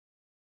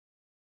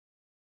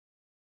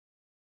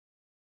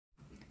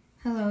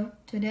Hello,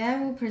 today I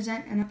will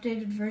present an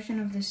updated version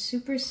of the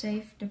super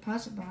safe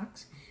deposit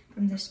box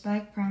from the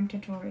Spike Prime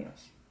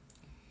tutorials.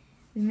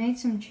 We made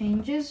some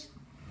changes.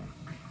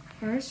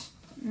 First,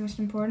 most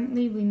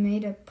importantly, we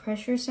made a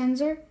pressure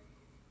sensor.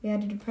 We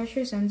added a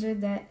pressure sensor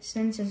that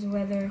senses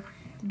whether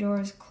the door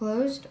is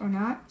closed or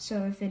not,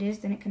 so if it is,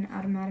 then it can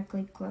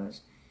automatically close.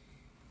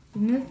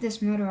 We moved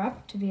this motor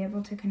up to be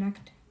able to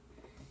connect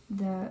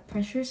the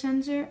pressure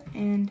sensor,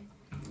 and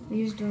we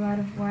used a lot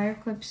of wire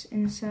clips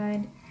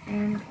inside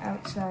and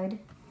outside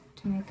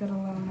to make it a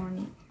little more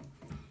neat.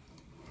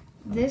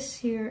 This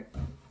here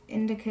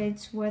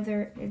indicates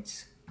whether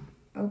it's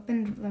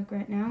opened, like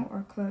right now,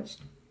 or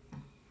closed.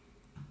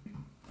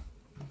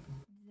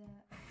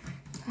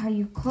 How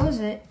you close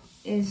it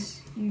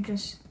is you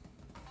just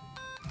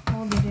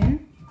hold it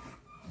in,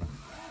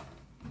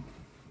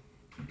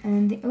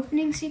 and the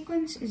opening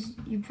sequence is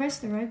you press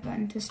the right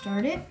button to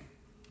start it,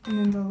 and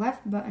then the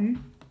left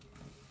button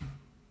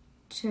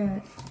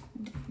to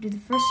do the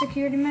first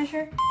security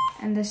measure,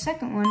 and the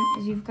second one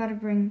is you've got to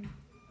bring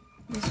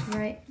this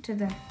right to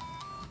the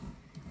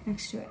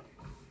next to it.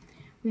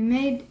 We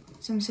made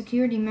some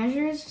security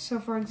measures, so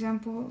for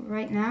example,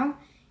 right now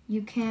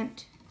you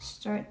can't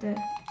start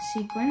the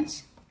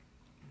sequence,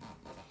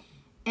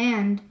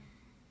 and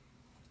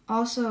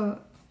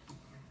also,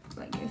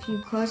 like, if you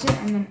close it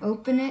and then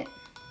open it,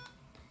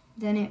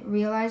 then it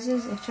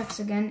realizes, it checks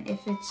again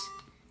if it's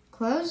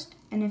closed,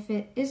 and if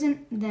it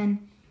isn't,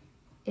 then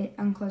it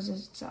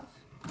uncloses itself.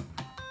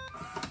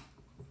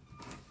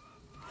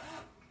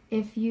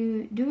 If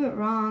you do it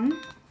wrong,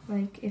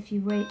 like if you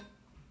wait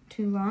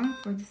too long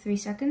for the 3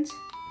 seconds,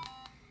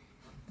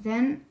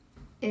 then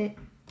it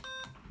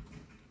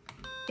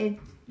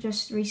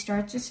just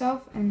restarts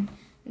itself. And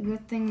the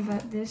good thing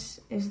about this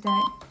is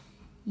that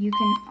you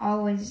can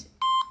always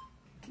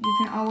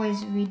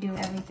redo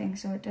everything,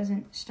 so it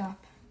doesn't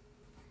stop.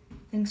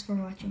 Thanks for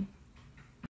watching.